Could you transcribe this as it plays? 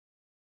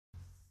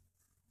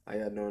How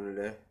y'all doing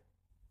today?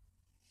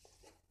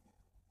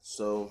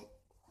 So,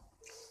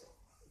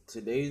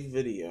 today's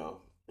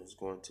video is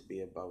going to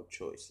be about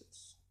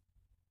choices.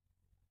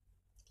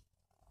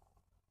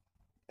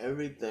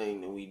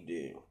 Everything that we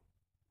do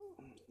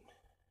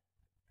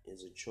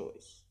is a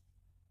choice.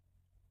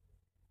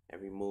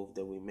 Every move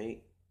that we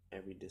make,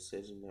 every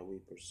decision that we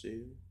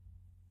pursue,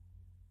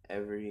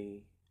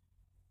 everything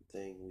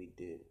we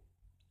do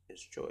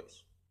is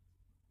choice.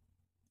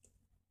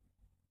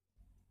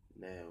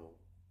 Now,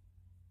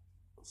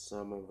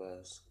 some of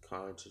us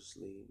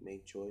consciously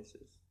make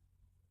choices,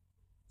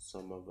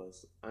 some of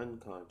us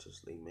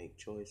unconsciously make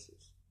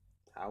choices.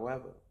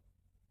 However,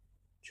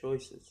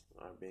 choices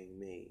are being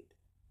made.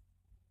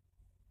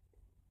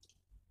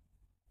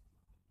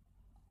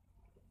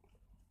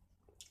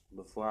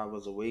 Before I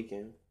was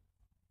awakened,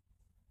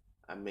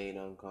 I made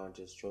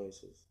unconscious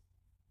choices.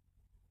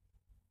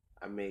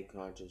 I made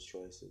conscious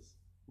choices,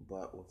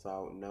 but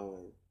without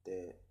knowing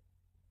that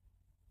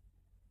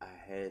I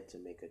had to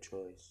make a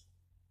choice,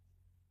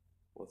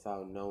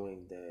 without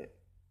knowing that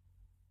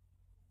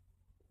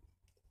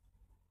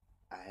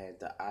I had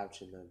the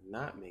option of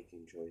not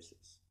making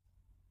choices,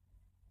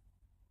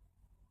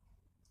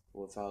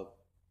 without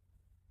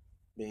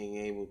being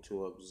able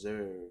to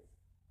observe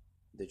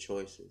the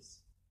choices.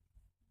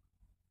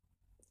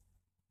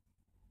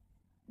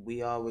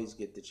 We always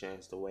get the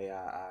chance to weigh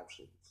our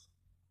options.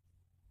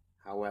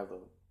 However,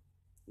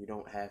 you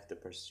don't have to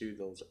pursue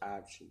those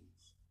options.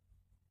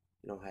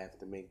 You don't have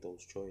to make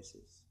those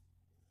choices.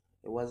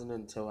 It wasn't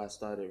until I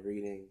started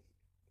reading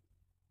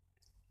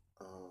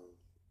um,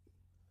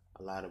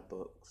 a lot of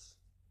books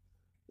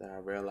that I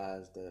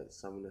realized that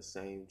some of the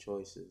same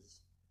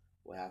choices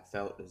where I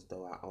felt as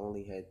though I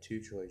only had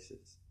two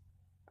choices,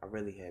 I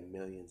really had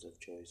millions of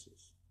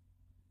choices.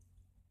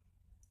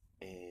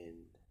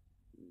 And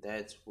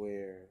that's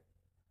where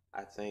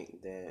I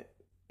think that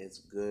it's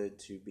good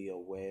to be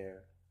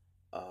aware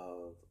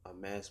of a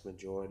mass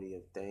majority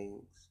of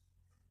things,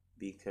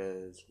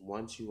 because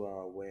once you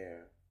are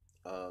aware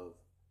of,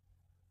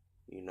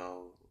 you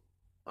know,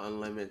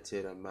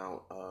 unlimited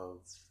amount of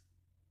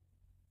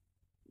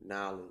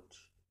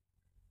knowledge,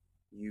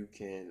 you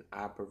can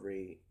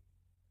operate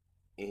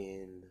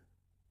in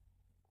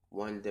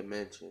one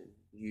dimension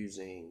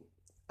using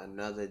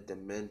another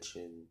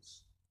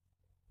dimension's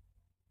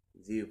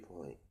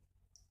viewpoint.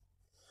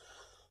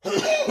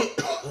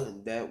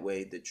 That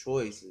way, the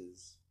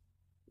choices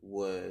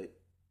would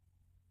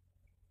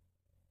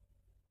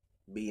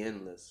be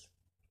endless.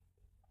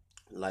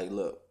 Like,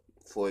 look,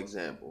 for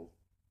example,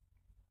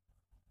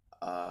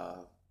 uh,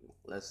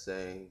 let's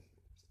say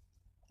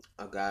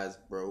a guy's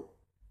broke,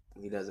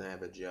 he doesn't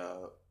have a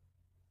job,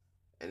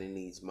 and he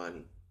needs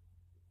money.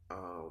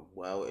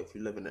 Well, if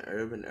you live in the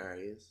urban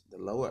areas, the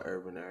lower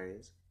urban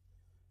areas,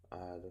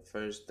 the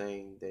first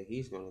thing that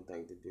he's going to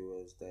think to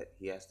do is that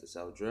he has to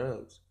sell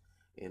drugs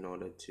in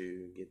order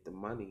to get the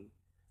money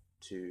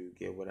to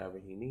get whatever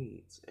he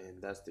needs.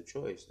 And that's the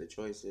choice. The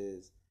choice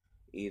is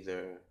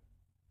either,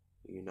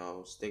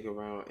 stick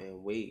around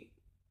and wait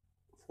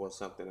for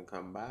something to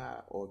come by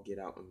or get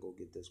out and go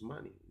get this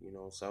money,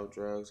 sell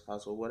drugs,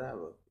 hustle,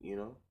 whatever.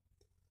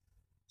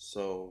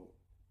 So,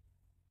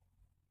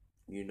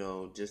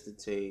 just to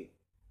take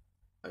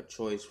a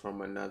choice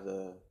from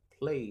another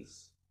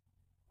place,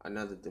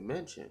 another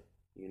dimension,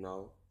 you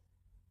know,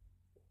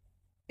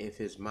 if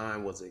his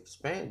mind was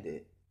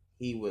expanded,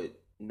 he would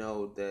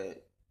know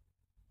that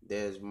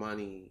there's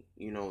money,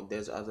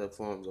 there's other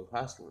forms of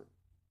hustling,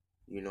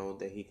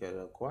 that he could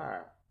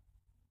acquire.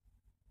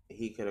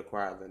 He could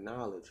acquire the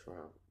knowledge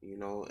from,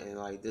 and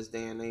like this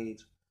day and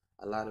age,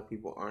 a lot of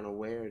people aren't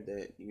aware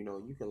that,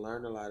 you can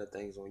learn a lot of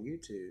things on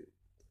YouTube.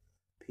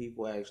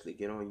 People actually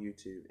get on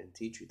YouTube and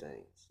teach you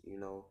things,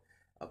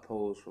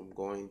 opposed from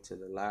going to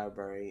the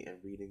library and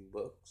reading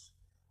books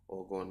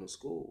or going to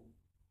school.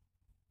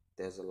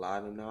 There's a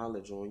lot of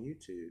knowledge on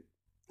YouTube.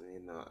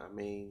 And I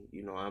mean,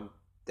 I'm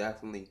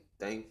definitely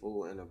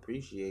thankful and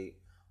appreciate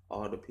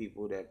all the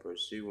people that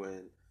pursue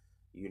and,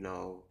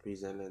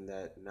 presenting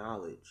that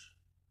knowledge.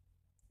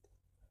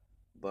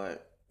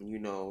 But,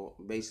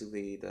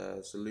 basically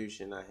the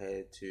solution I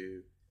had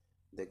to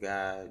the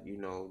guy,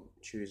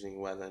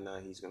 choosing whether or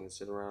not he's going to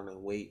sit around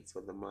and wait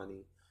for the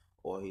money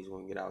or he's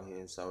going to get out here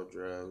and sell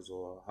drugs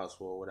or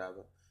hustle or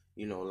whatever.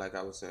 Like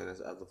I was saying,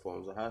 there's other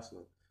forms of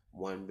hustling.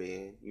 One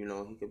being,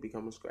 he could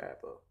become a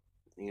scrapper.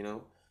 You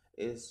know,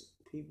 it's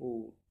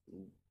people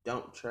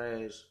dump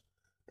trash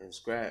and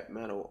scrap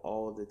metal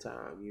all the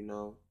time.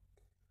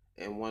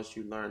 And once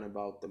you learn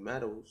about the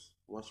metals,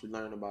 once you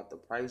learn about the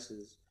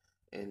prices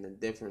and the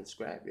different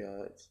scrap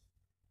yards,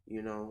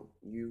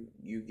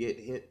 you get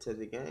hit to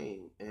the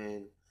game,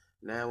 and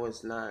now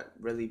it's not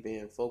really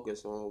being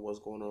focused on what's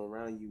going on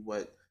around you,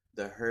 what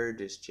the herd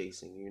is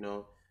chasing,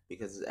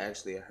 because it's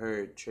actually a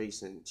herd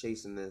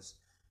chasing this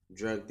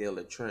drug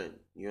dealer trend.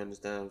 You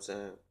understand what I'm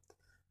saying?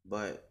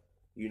 But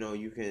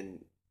you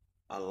can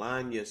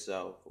align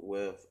yourself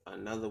with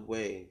another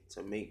way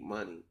to make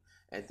money.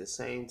 At the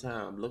same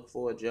time, look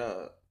for a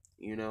job,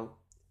 you know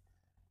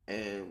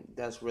And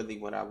that's really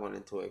what I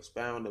wanted to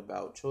expound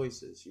about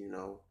choices.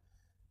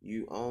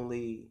 You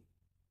only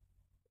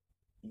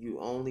you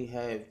only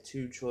have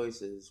two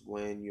choices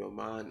when your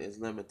mind is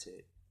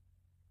limited.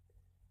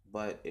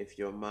 But if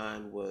your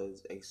mind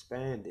was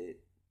expanded,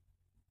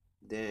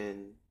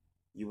 then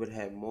you would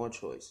have more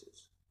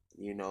choices,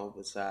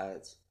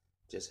 besides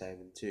just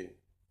having two.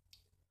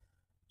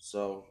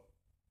 So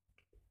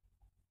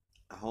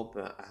I hope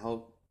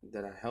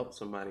that I helped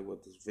somebody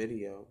with this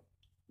video,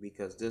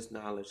 because this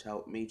knowledge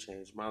helped me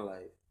change my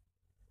life.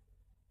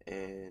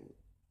 And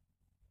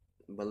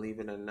believe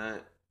it or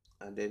not,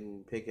 I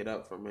didn't pick it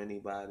up from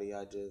anybody.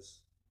 I just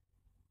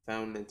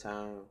found the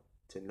time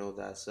to know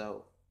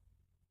thyself.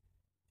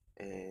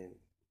 And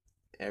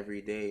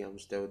every day I'm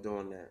still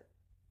doing that.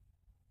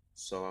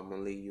 So I'm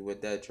going to leave you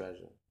with that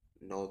treasure.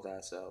 Know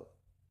thyself.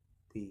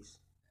 Peace.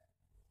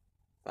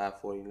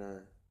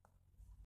 549.